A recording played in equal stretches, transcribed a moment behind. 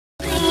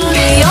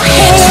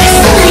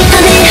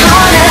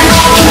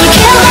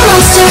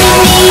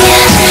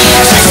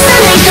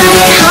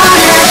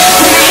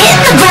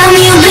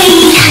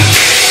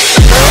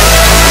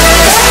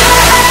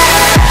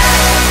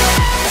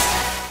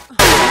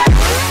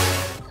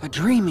A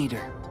Dream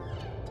Eater.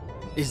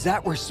 Is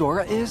that where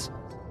Sora is?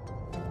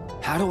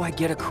 How do I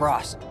get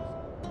across?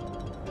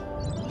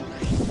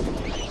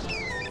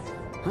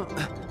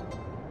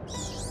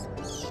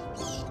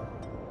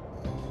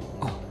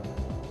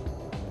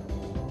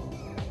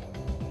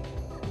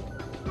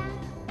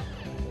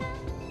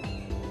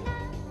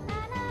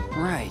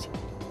 Right.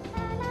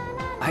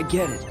 I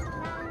get it.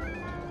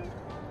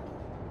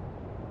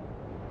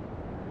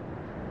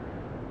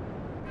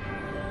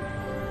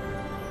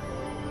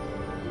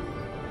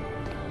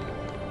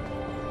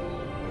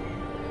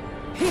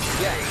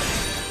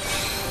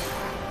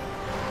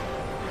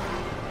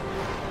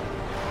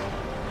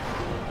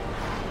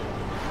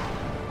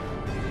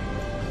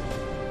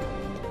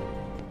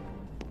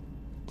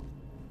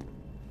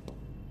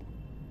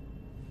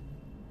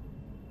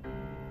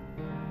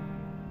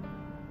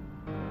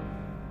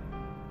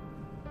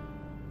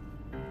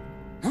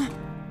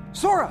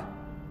 Sora!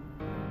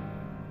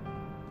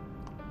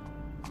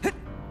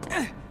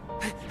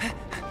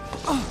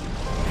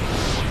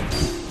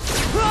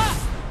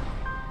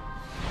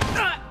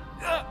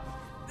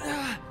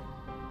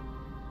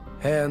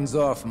 Hands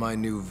off my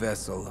new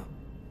vessel.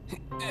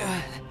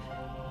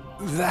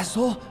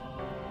 Vessel?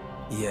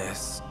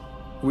 Yes.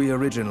 We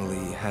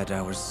originally had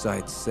our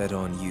sights set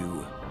on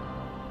you.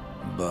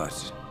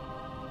 But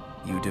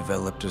you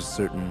developed a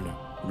certain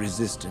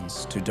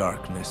resistance to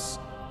darkness.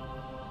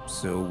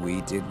 So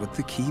we did what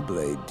the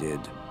Keyblade did,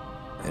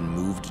 and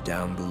moved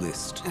down the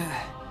list.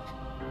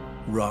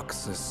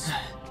 Roxas.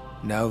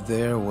 Now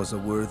there was a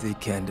worthy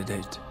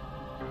candidate.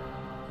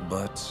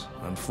 But,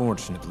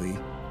 unfortunately,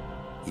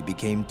 he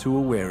became too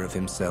aware of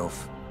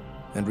himself,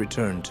 and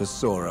returned to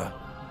Sora.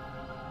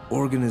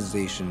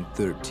 Organization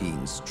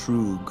 13's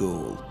true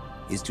goal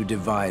is to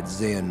divide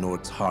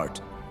Xehanort's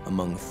heart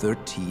among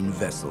 13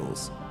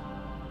 vessels.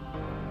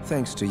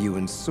 Thanks to you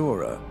and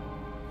Sora,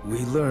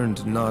 we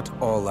learned not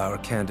all our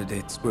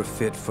candidates were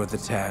fit for the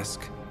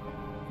task,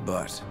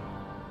 but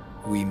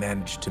we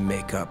managed to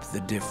make up the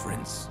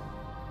difference.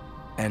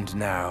 And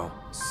now,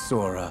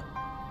 Sora,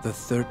 the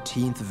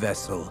 13th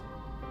vessel,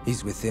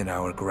 is within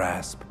our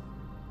grasp.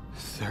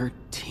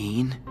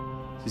 13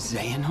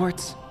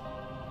 Xehanorts?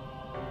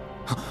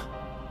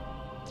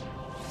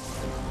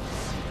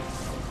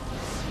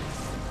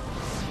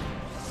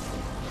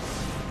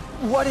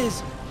 What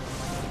is...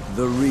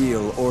 The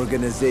real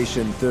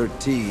Organization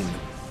 13.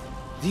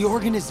 the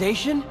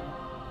organization?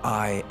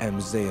 I am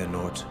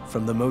Xehanort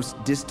from the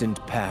most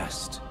distant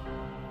past.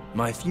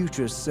 My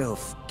future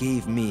self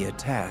gave me a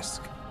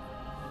task: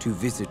 to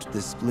visit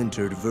the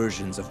splintered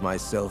versions of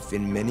myself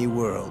in many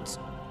worlds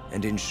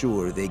and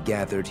ensure they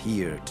gathered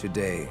here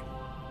today.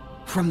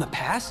 From the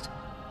past?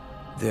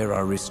 There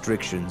are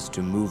restrictions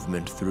to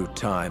movement through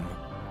time.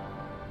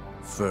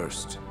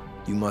 First,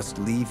 you must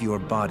leave your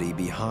body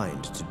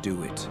behind to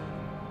do it.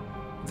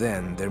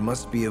 Then there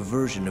must be a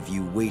version of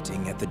you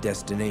waiting at the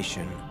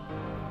destination.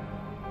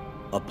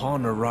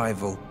 Upon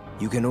arrival,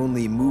 you can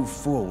only move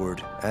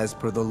forward as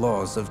per the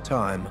laws of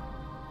time.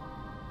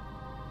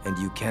 And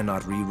you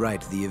cannot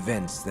rewrite the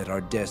events that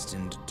are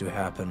destined to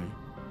happen.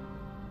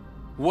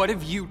 What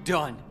have you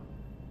done?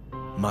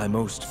 My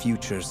most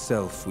future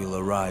self will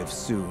arrive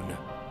soon.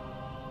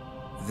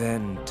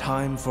 Then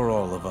time for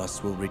all of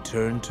us will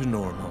return to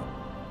normal.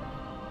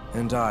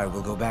 And I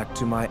will go back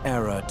to my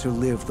era to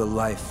live the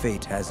life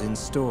fate has in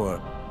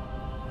store.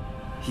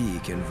 He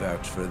can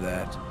vouch for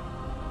that.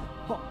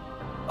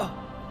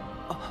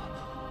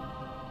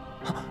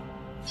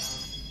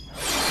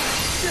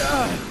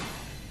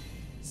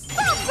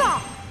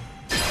 Stop!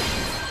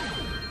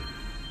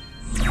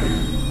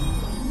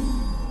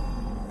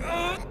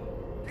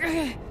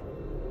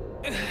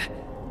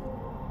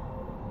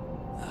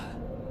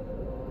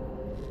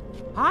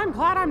 I'm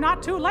glad I'm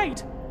not too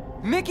late.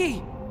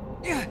 Mickey!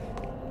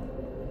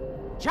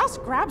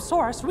 Just grab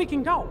Sora so we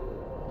can go.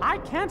 I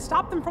can't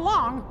stop them for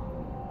long.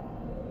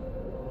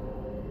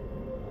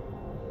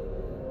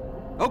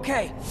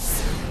 Okay.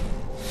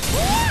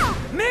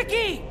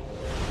 Mickey!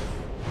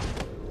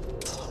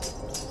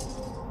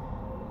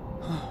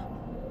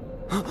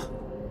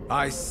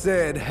 I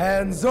said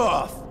hands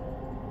off!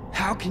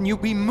 How can you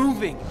be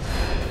moving?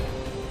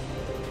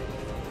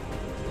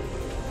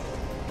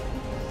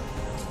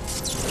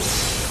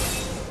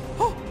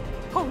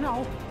 Oh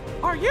no.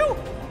 Are you?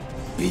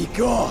 Be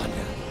gone!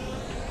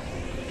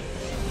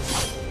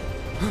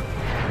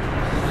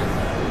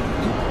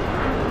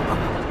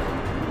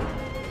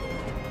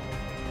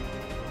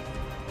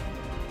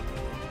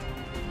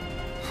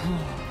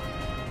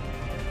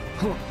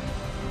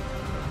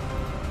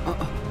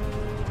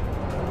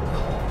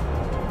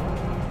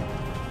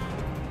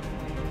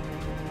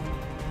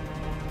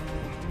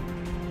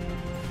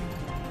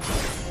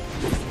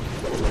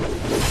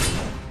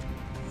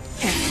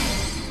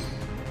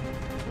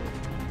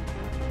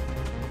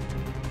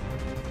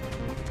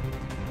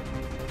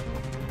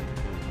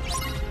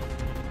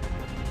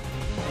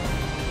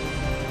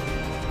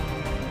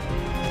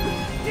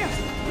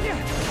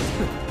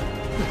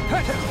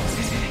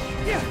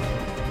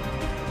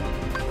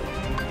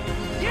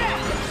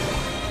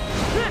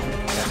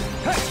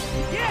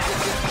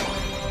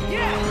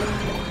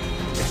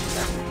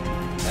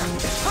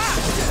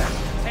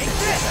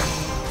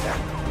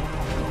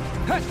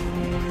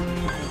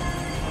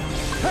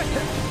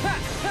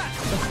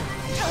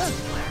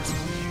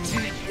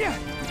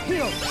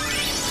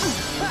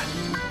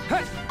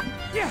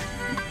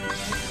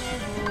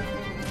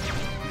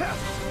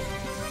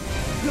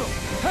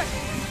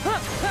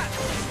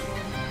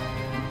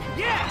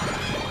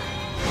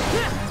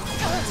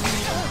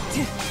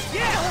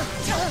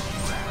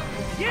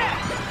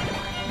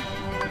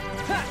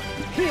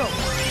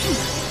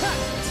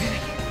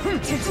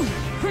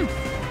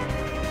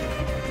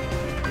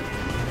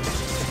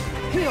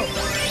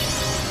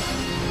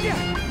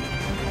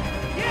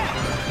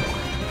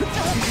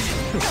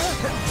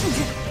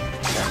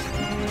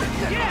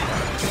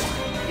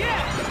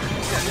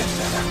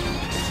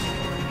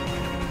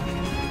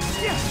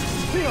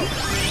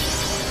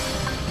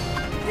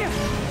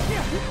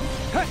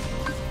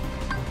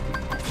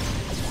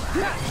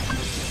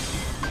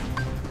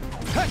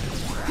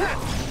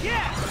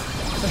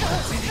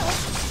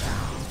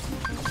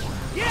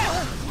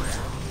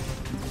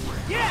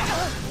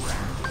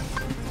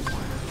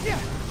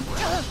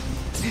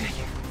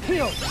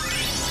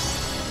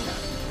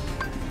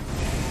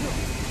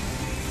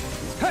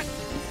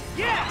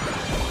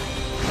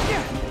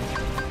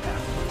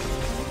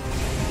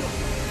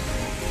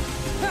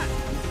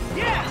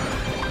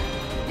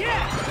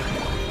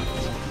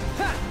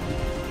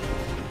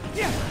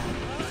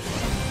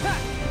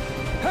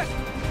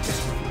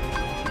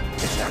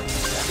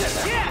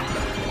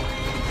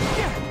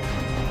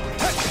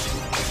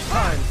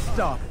 Time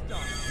stop.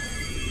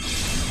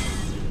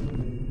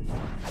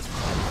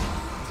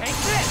 Take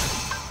this!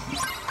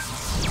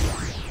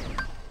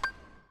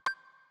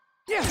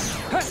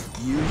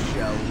 You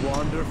shall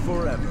wander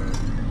forever.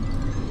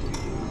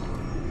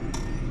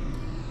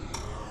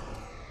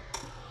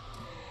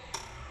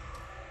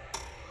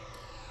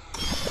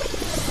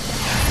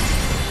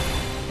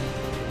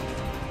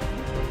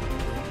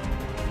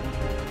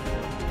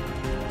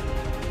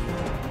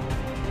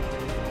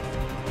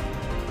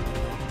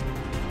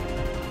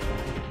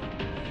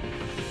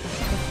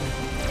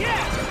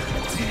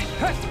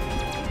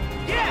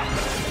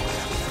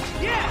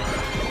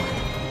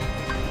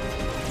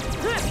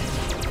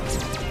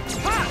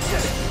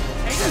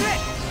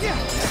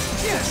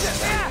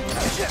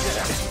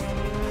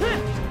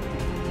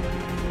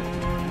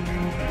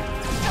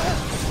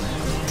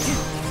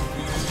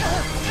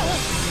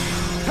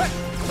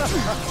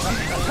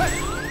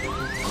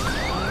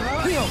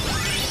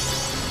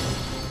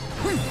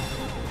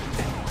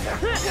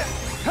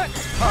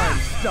 Time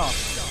stop.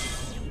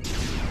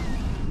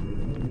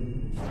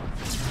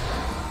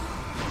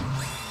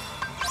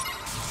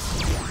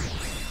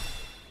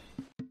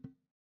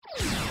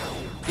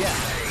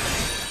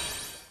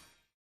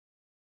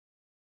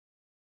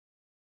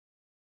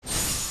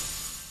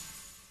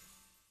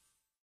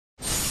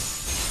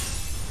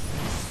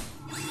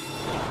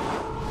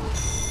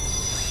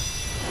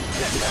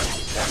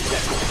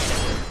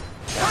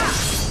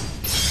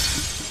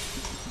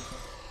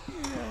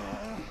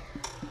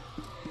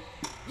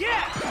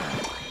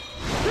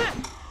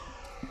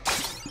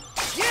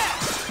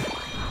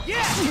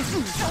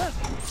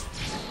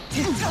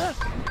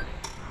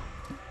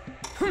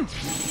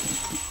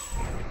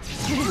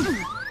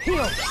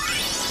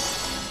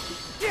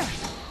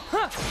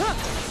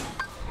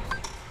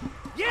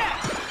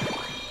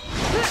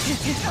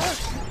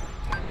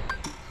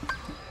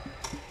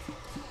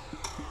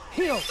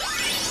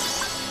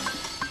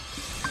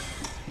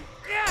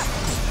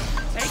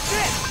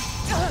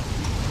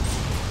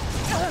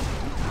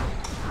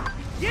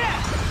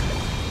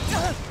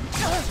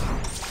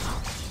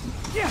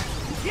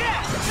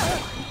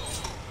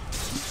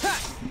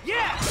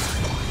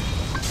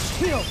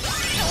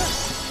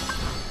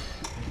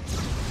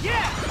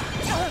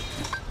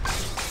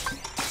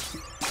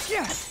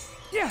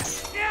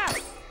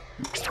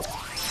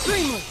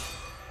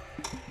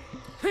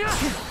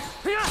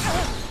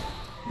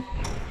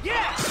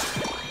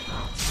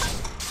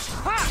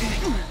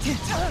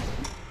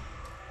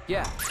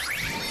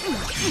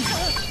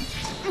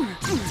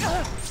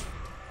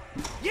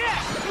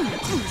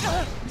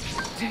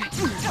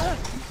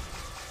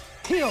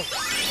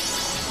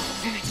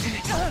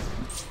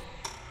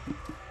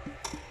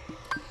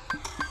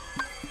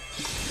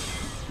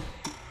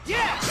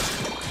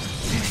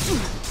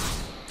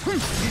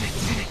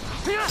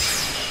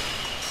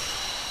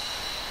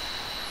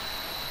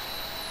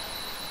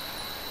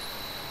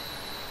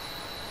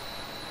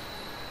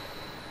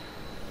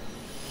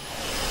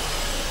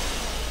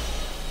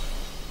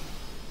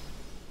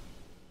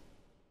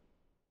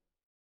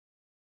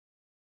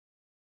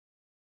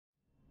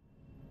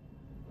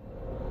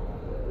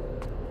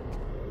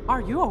 Are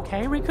you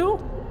okay,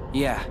 Riku?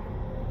 Yeah.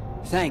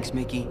 Thanks,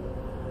 Mickey.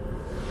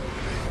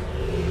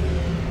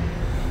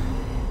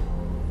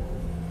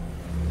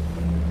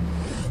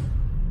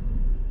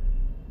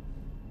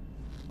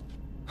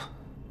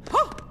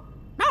 Oh!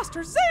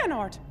 Master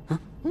Xehanort! Huh?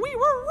 We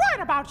were right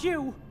about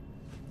you!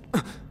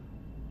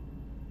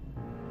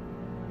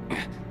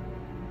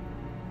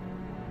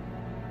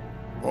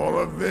 All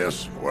of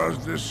this was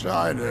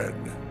decided.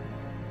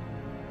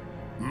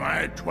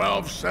 My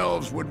 12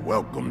 selves would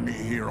welcome me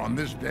here on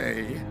this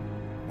day,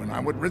 when I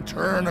would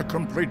return a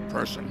complete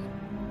person.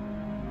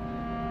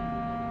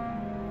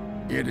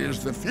 It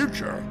is the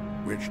future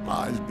which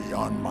lies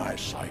beyond my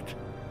sight.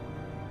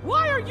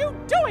 Why are you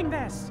doing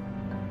this?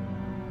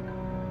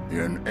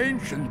 In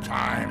ancient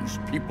times,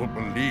 people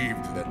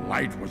believed that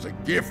light was a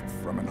gift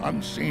from an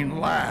unseen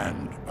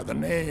land by the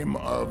name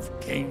of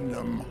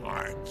Kingdom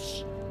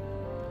Hearts.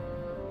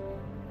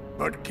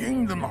 But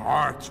Kingdom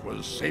Hearts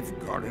was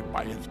safeguarded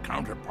by its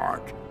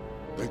counterpart,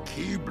 the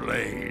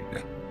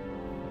Keyblade.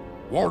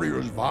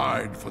 Warriors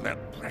vied for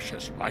that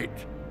precious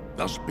light,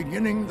 thus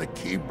beginning the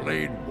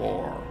Keyblade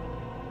War.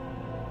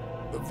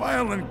 The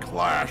violent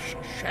clash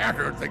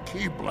shattered the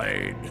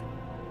Keyblade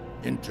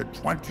into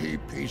 20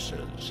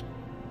 pieces.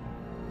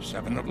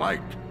 7 of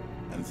light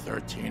and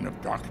 13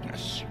 of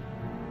darkness.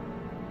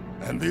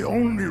 And the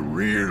only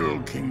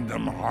real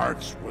Kingdom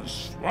Hearts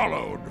was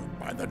swallowed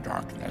by the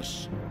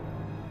darkness,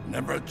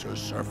 never to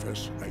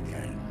surface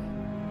again.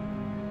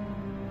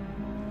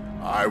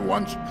 I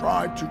once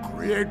tried to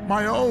create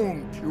my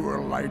own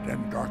pure light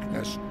and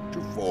darkness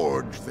to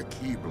forge the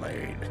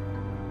Keyblade,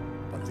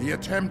 but the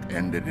attempt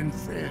ended in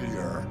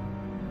failure.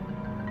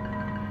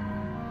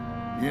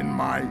 In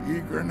my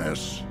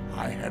eagerness,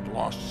 I had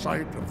lost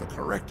sight of the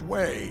correct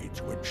way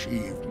to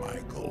achieve my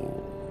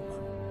goal.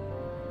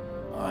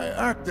 I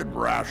acted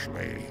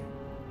rashly.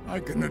 I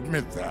can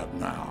admit that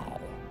now.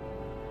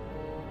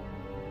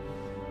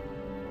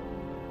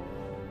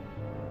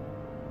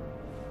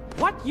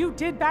 What you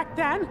did back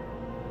then,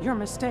 your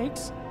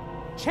mistakes,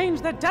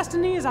 changed the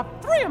destinies of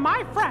 3 of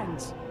my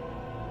friends.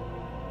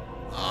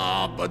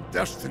 But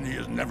destiny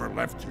is never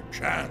left to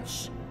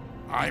chance.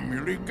 I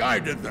merely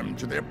guided them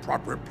to their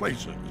proper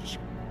places.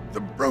 The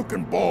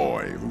broken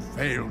boy who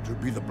failed to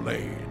be the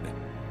blade,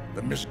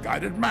 the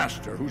misguided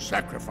master who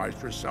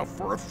sacrificed herself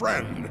for a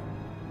friend,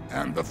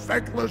 and the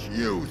feckless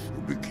youth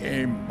who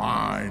became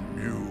my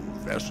new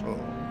vessel.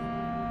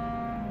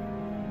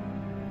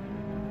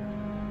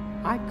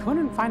 I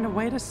couldn't find a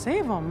way to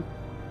save them.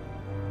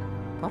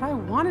 But I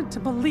wanted to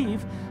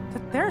believe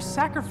that their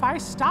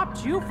sacrifice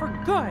stopped you for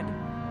good.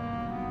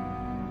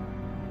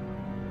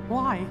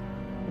 Why?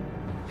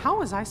 How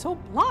was I so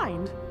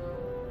blind?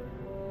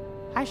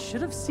 I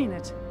should have seen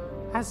it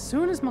as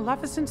soon as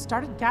Maleficent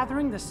started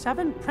gathering the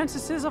 7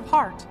 princesses of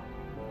heart.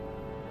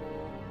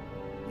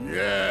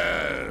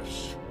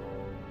 Yes.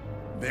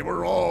 They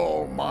were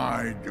all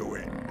my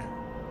doing.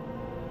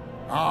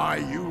 I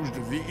used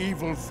the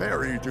evil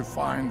fairy to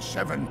find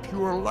 7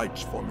 pure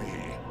lights for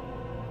me,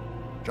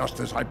 just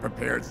as I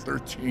prepared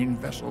 13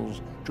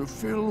 vessels to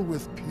fill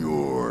with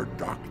pure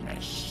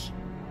darkness.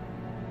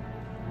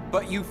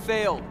 But you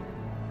failed.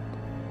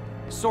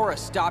 Sora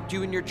stopped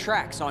you in your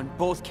tracks on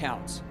both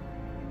counts.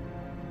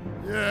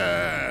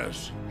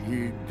 Yes,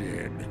 he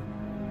did.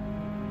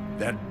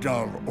 That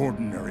dull,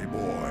 ordinary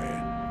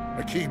boy.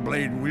 A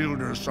Keyblade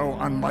wielder so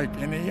unlike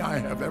any I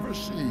have ever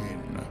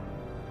seen.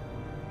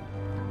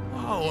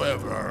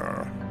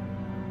 However,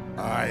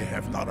 I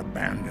have not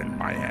abandoned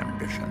my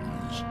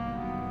ambitions.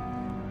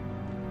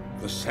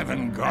 The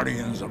 7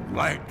 Guardians of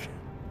Light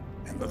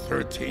and the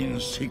 13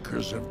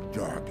 Seekers of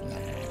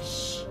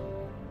Darkness.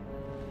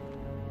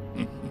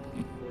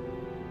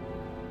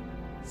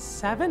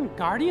 7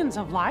 Guardians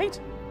of Light?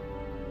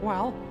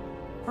 Well,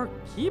 for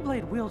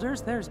Keyblade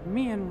wielders, there's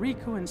me and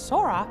Riku and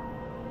Sora.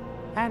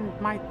 And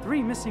my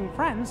 3 missing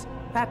friends,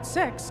 that's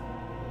 6.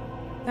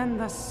 Then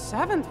the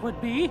 7th would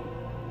be...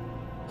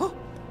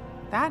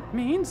 That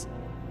means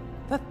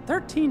the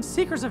 13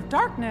 Seekers of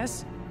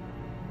Darkness.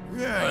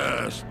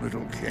 Yes,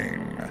 little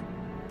king.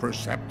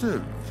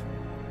 Perceptive.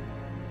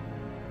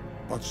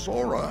 But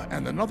Sora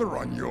and another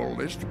on your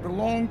list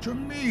belong to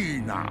me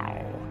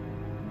now.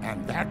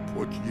 And that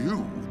puts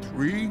you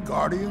 3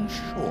 guardians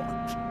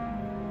short.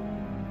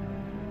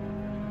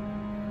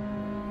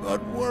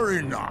 But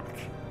worry not.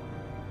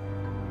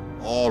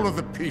 All of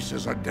the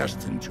pieces are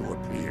destined to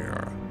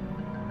appear.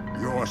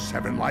 Your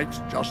 7 lights,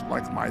 just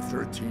like my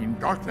 13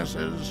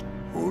 darknesses,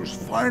 whose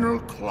final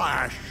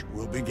clash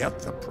will beget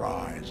the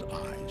prize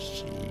I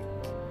seek.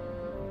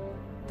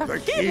 The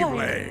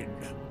Keyblade!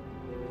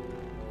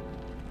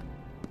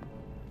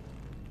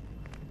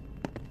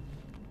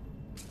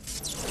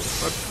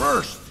 But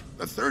first,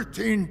 the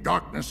 13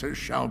 darknesses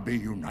shall be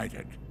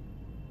united.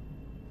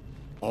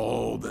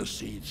 All the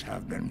seats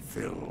have been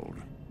filled.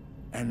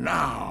 And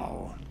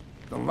now,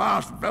 the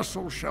last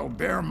vessel shall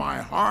bear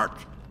my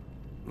heart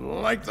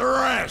like the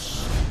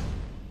rest.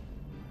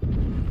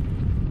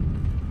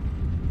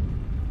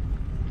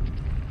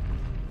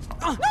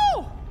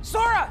 No!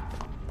 Sora!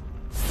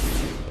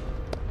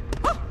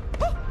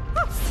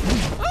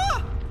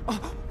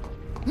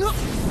 No!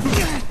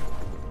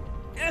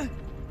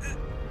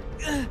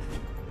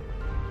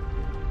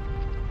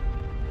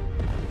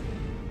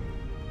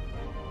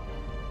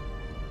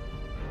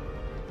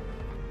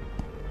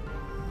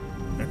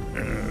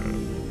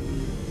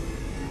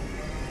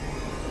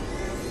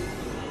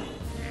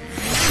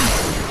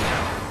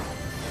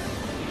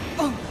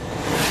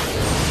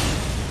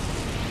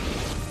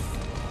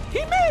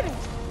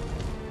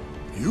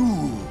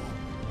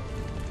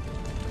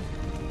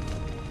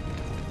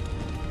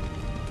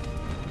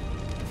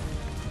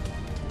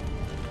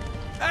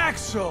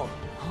 Axel!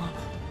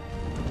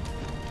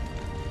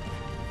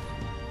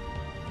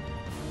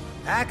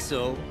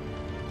 Axel?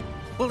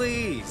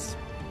 Please.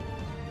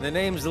 The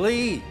name's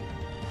Lee.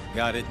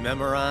 Got it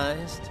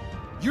memorized?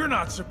 You're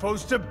not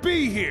supposed to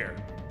be here!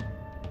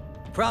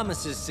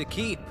 Promises to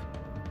keep.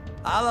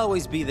 I'll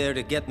always be there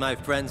to get my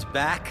friends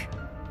back.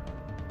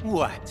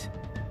 What?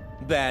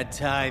 Bad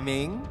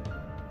timing?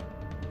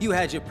 You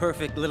had your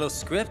perfect little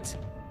script,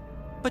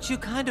 but you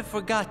kind of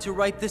forgot to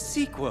write the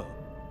sequel.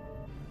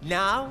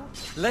 Now,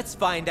 let's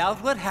find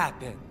out what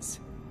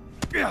happens.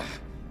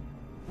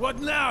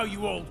 What now,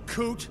 you old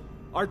coot?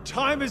 Our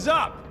time is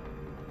up!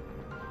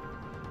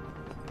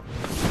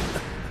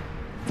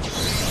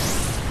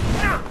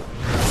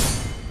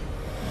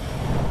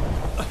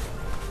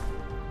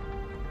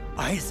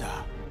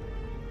 Isa.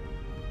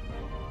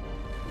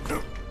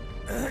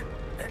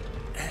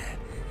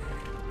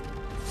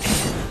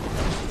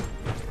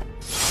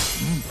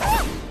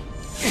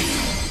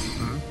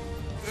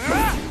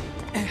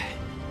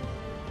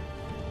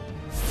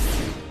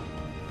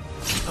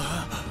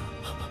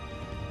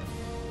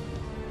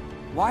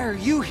 Why are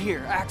you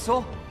here,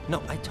 Axel?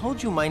 No, I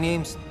told you my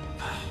name's...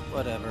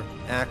 Whatever.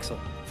 Axel.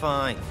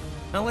 Fine.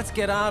 Now let's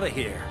get out of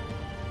here.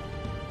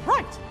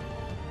 Right.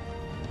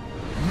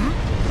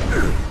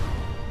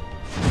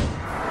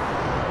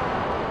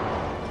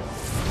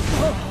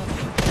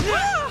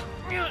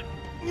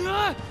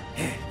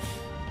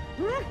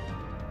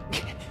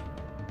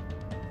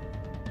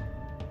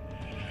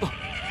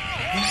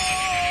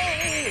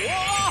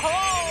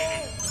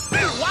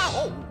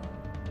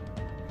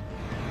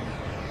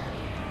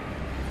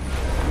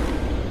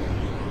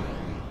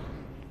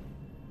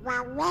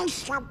 Were we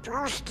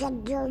supposed to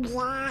do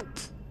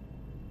that?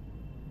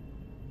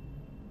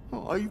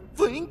 I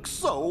think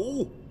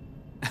so.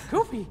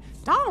 Goofy,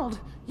 Donald,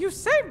 you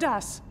saved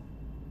us!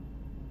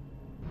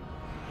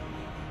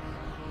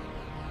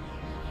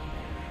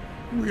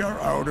 We are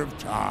out of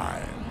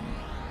time.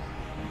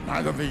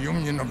 Neither the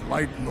union of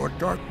light nor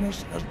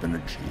darkness has been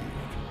achieved.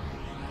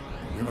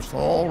 We must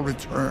all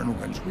return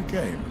whence we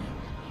came.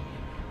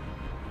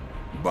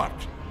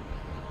 But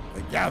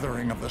the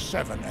gathering of the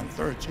 7 and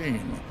 13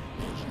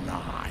 is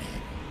nigh.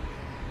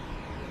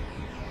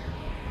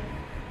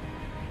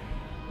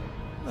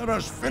 Let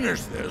us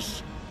finish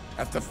this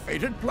at the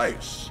fated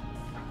place,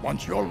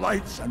 once your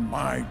lights and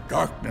my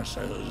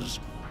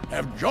darknesses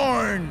have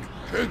joined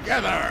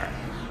together.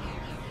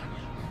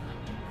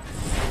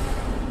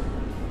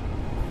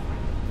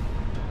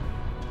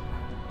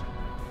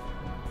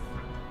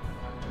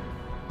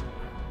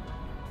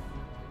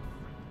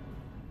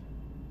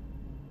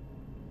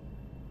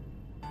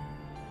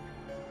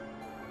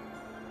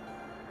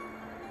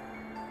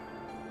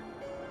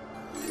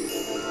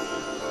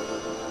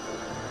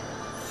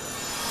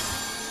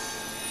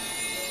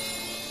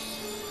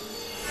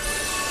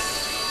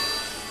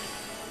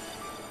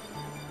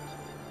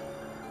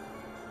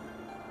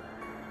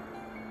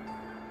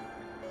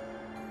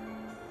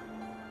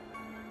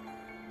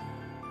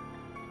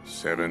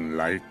 Seven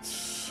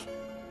lights,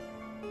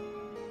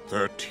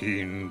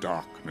 13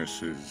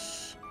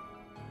 darknesses.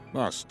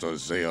 Master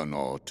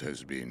Xehanort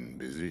has been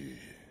busy.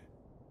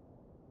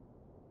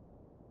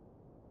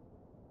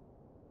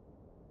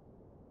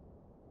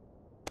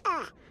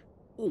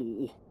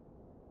 Oh.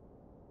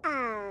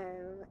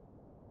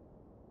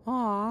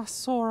 Aw,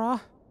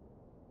 Sora.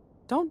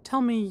 Don't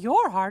tell me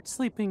your heart's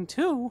sleeping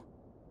too.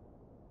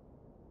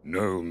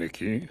 No,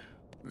 Mickey.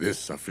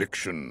 This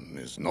affliction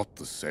is not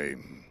the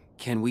same.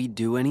 Can we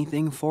do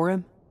anything for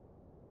him?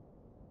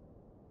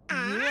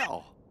 Yeah.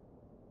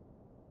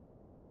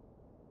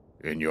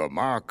 In your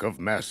Mark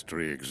of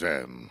Mastery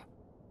exam,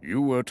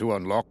 you were to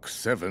unlock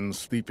 7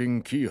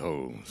 sleeping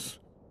keyholes.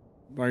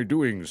 By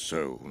doing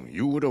so,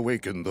 you would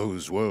awaken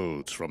those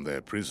worlds from their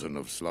prison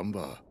of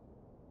slumber,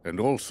 and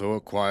also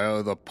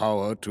acquire the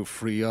power to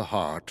free a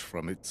heart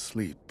from its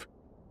sleep.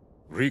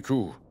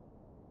 Riku,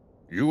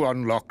 you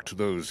unlocked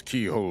those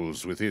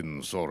keyholes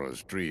within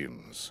Sora's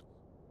dreams.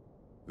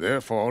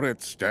 Therefore,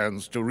 it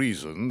stands to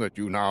reason that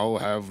you now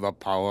have the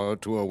power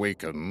to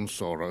awaken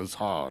Sora's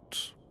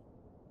heart.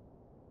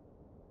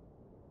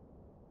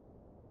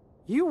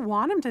 You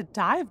want him to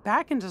dive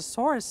back into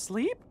Sora's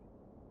sleep?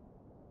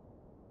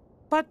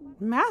 But,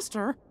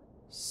 Master,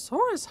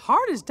 Sora's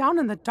heart is down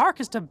in the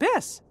darkest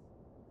abyss.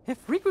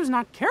 If Riku's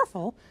not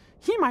careful,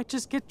 he might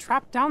just get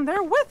trapped down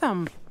there with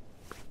him.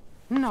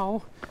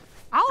 No,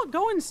 I'll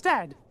go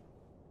instead.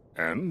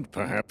 And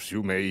perhaps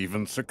you may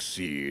even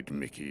succeed,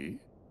 Mickey.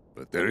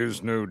 But there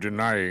is no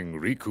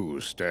denying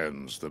Riku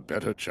stands the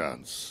better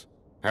chance,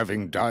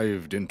 having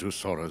dived into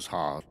Sora's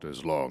heart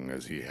as long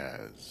as he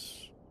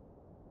has.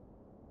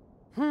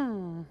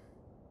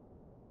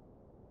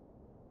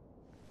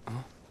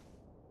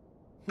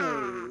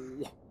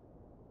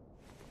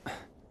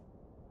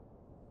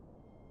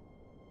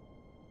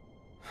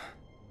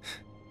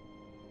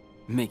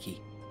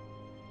 Mickey,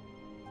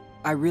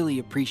 I really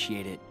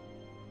appreciate it,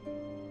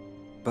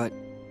 but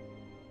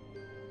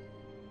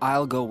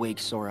I'll go wake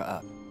Sora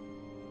up.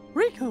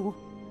 Riku!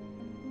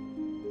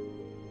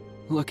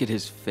 Look at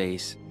his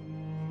face.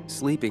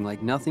 sleeping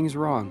like nothing's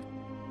wrong.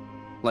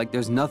 Like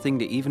there's nothing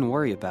to even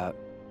worry about.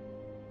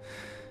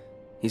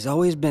 He's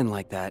always been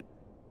like that.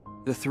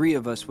 The three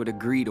of us would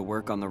agree to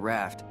work on the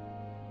raft,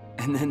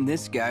 and then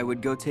this guy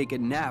would go take a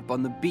nap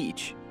on the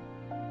beach.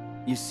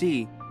 You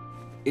see,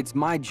 it's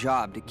my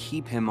job to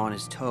keep him on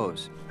his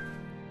toes.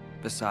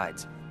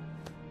 Besides,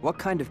 what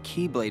kind of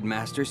Keyblade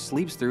master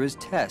sleeps through his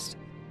test?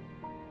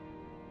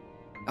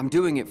 I'm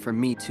doing it for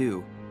me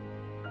too.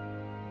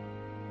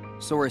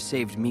 Sora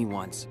saved me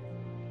once.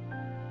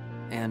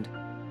 And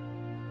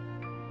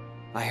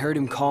I heard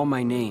him call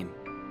my name.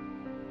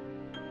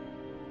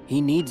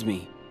 He needs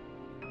me.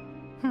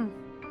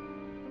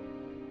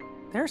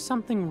 There's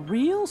something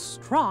real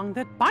strong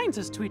that binds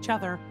us to each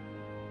other.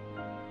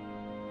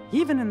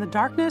 Even in the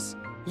darkness,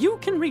 you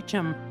can reach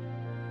him.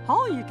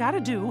 All you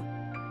gotta do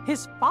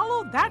is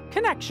follow that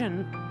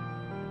connection.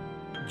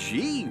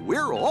 Gee,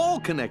 we're all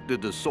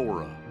connected to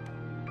Sora.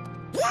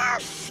 You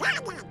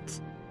said it!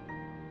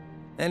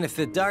 And if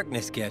the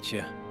darkness gets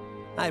you,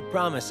 I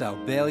promise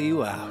I'll bail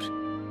you out.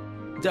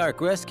 Dark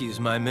Rescue's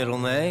my middle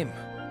name.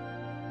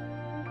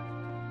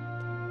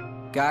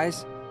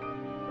 Guys,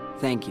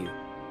 thank you.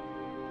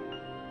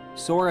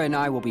 Sora and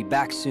I will be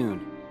back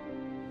soon.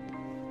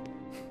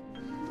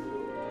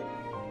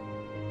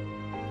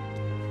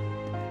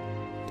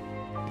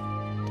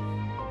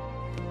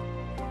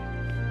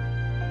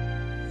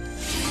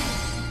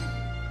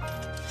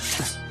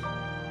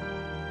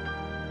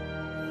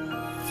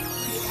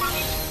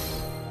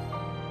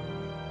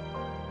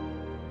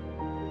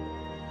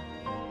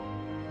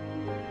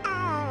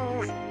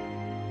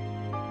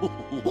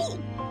 Yeah.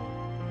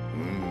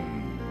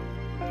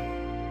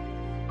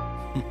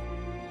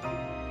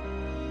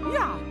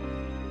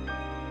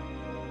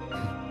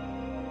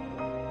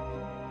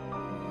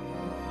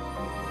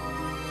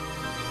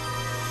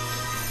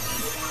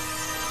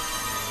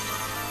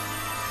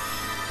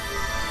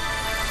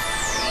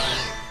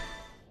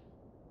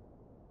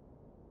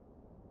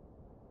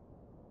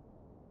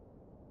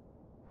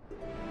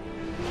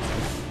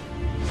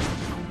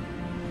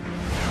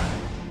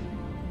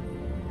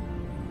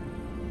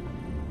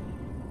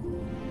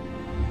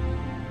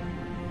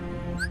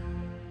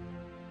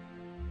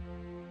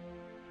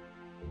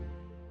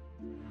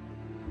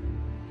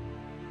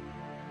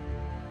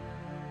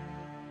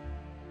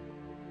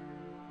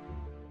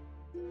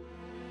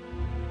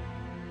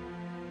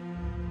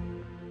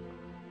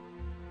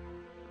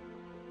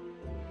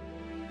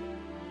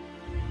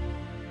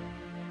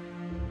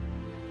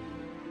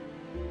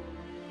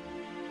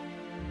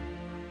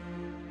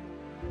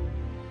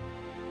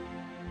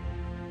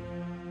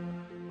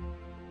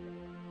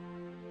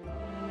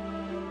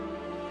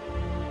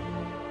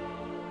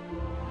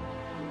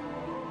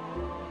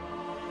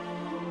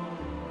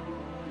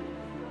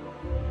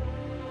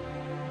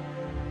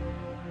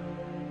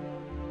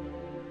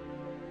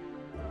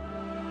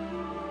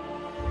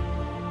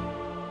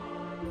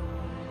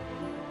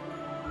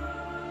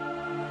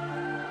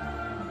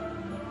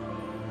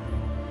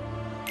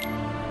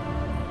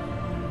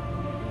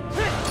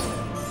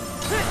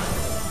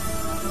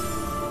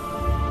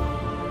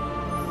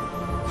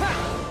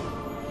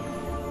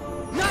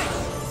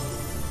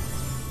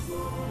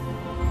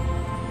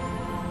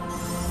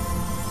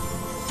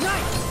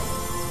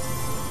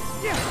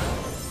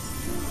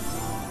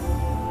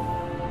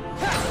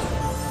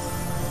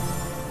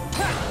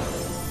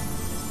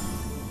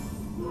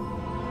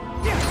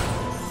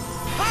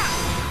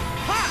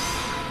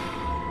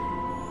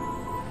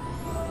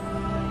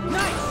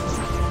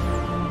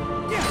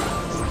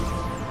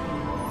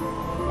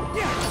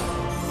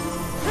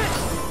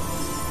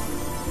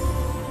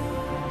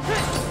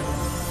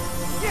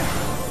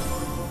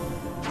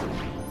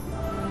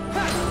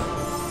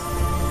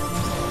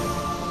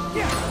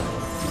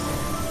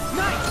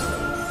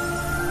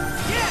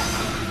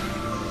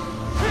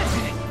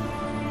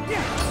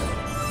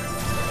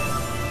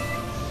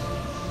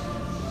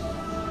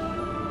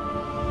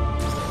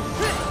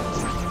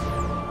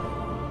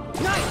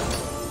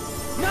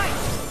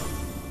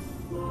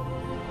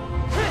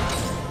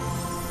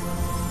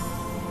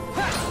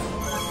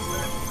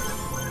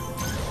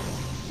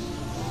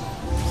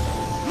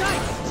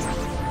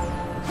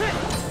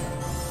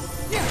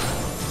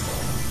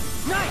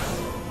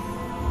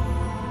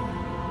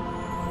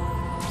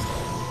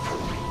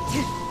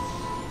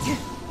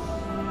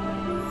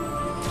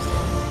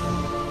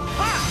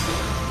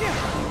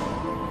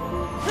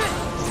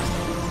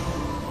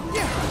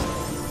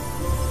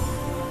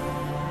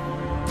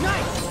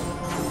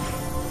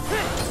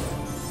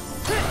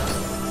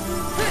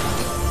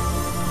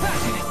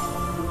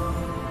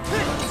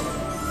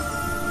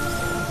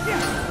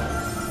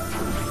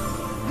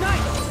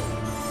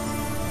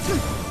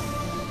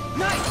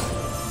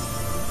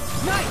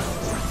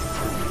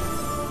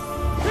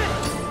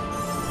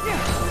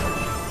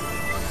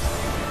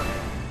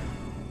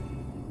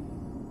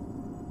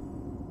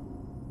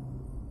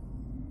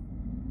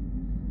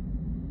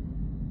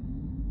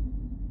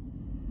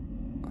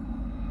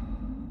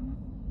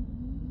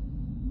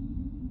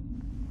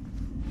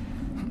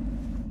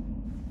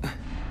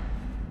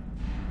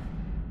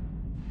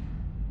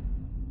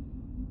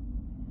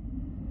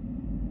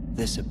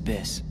 this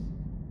abyss.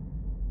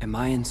 Am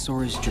I in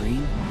Sora's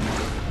dream?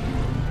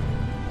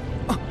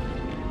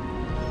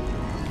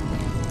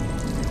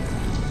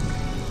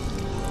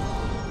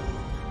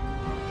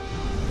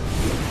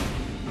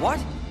 What?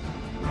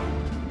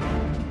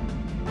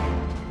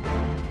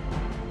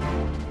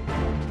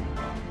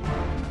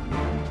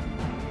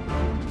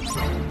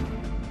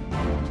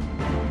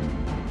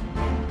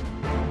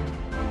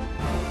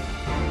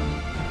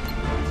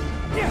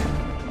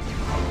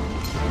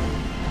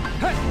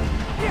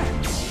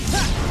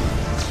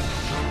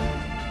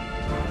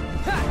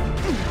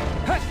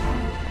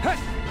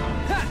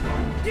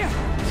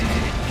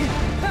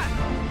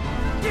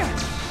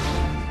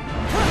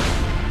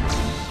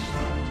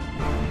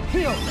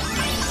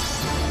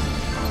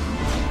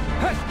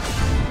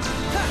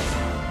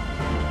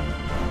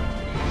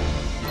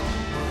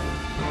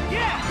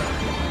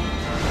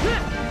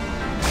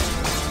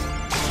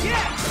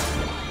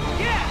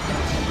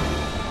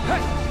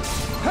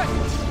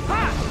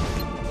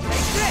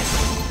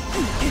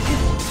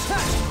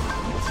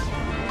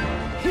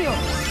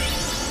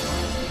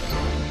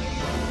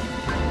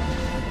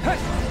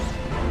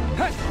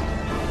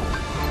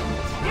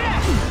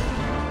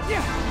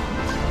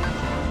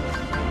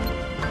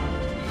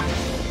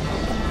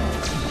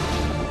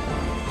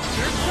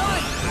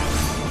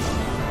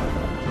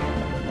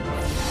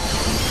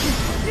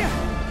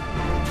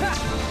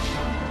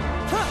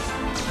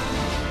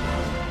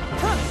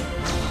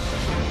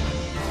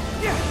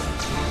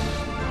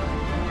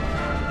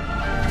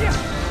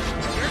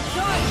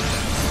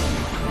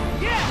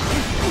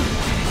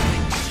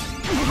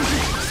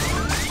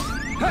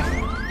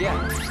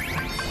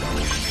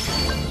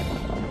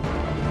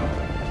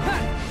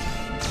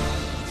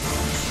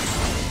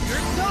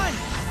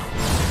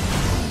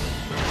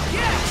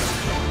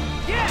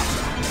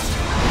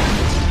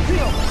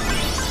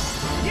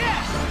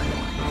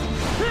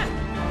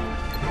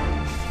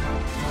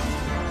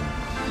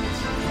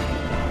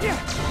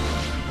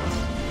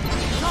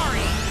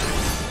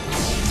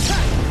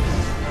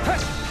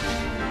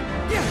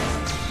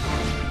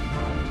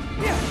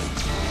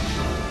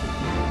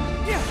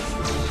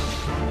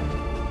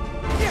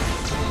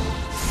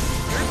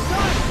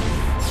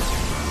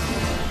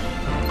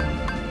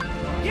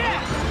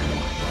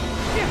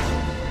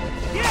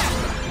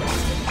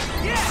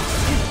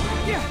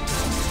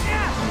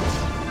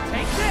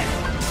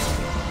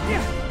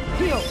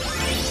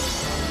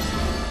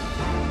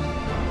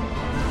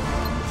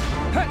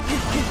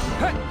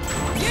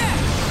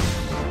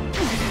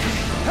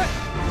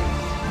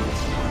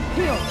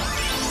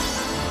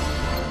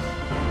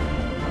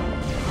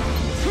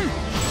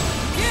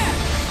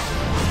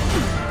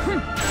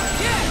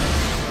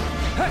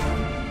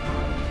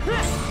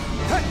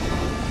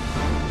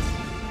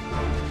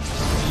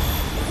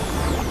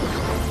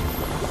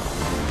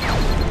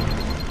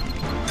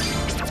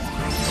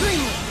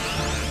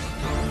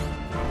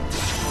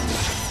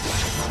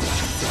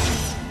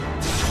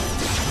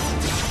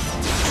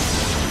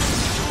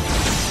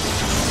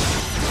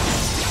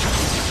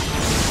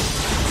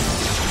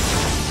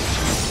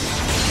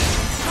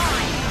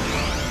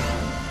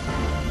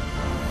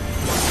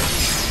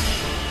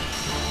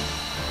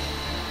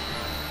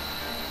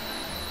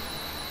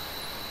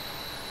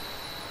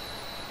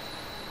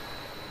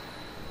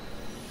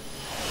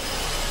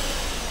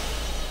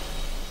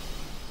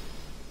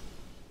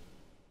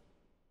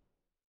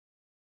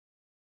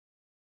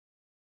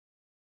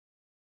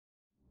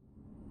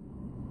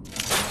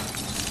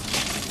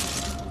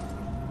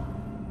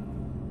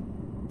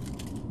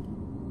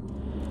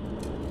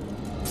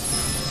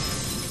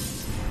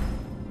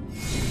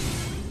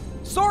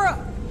 Sora!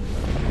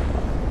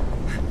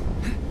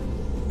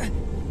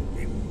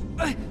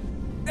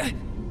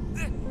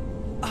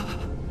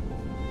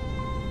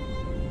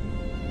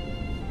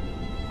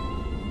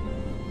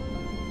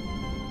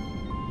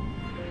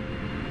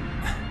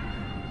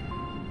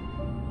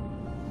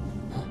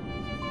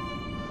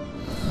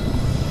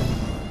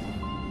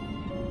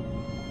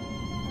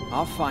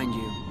 I'll find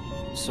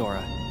you,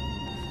 Sora.